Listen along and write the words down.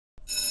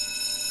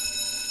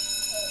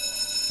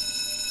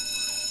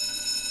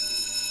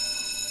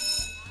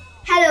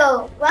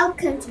Hello,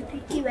 welcome to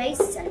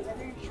PQA's Centre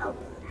for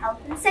Health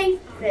and Safety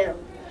film.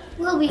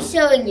 We'll be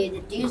showing you the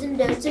do's and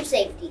don'ts of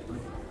safety.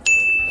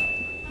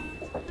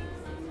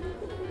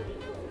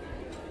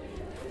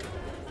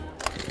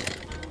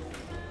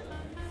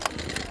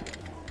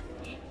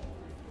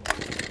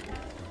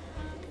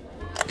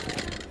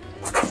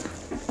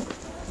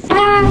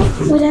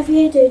 Whatever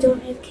you do,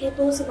 don't leave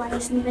cables or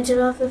wires in the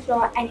middle of the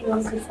floor.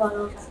 Anyone could fall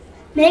over.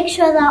 Make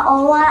sure that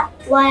all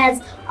wires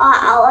are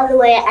out of the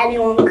way.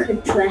 Anyone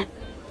could trip.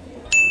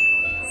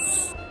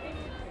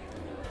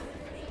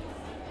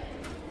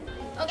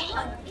 Okay.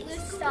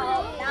 So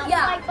now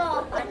my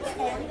ball. I'm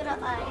gonna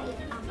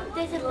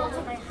There's a lot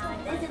of my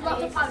hand. There's a lot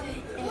of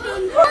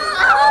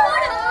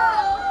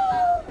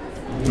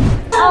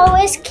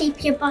Always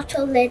keep your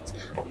bottle lids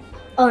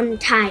on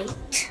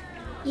tight.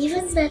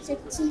 Even better,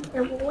 keep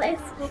them away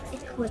from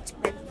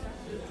equipment.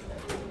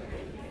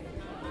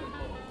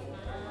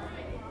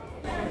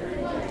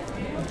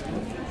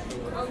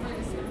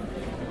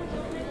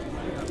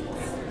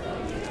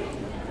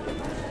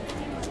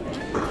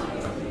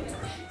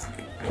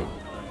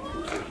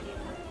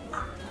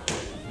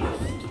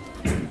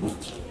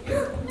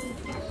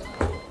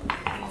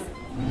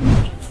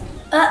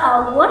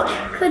 What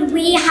could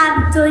we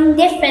have done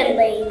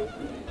differently?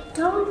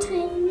 Don't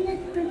tighten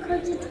it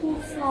because it will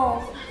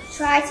fall.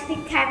 Try to be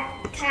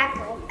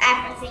careful of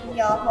everything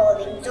you're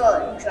holding.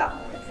 Don't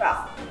drop the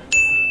prop.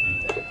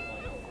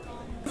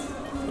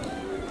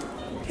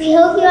 We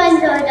hope you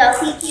enjoyed our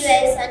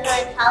PQA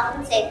Sunlight Health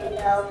and Safety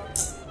film.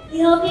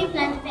 We hope you've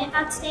learned a bit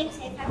about staying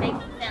safe and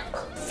making film.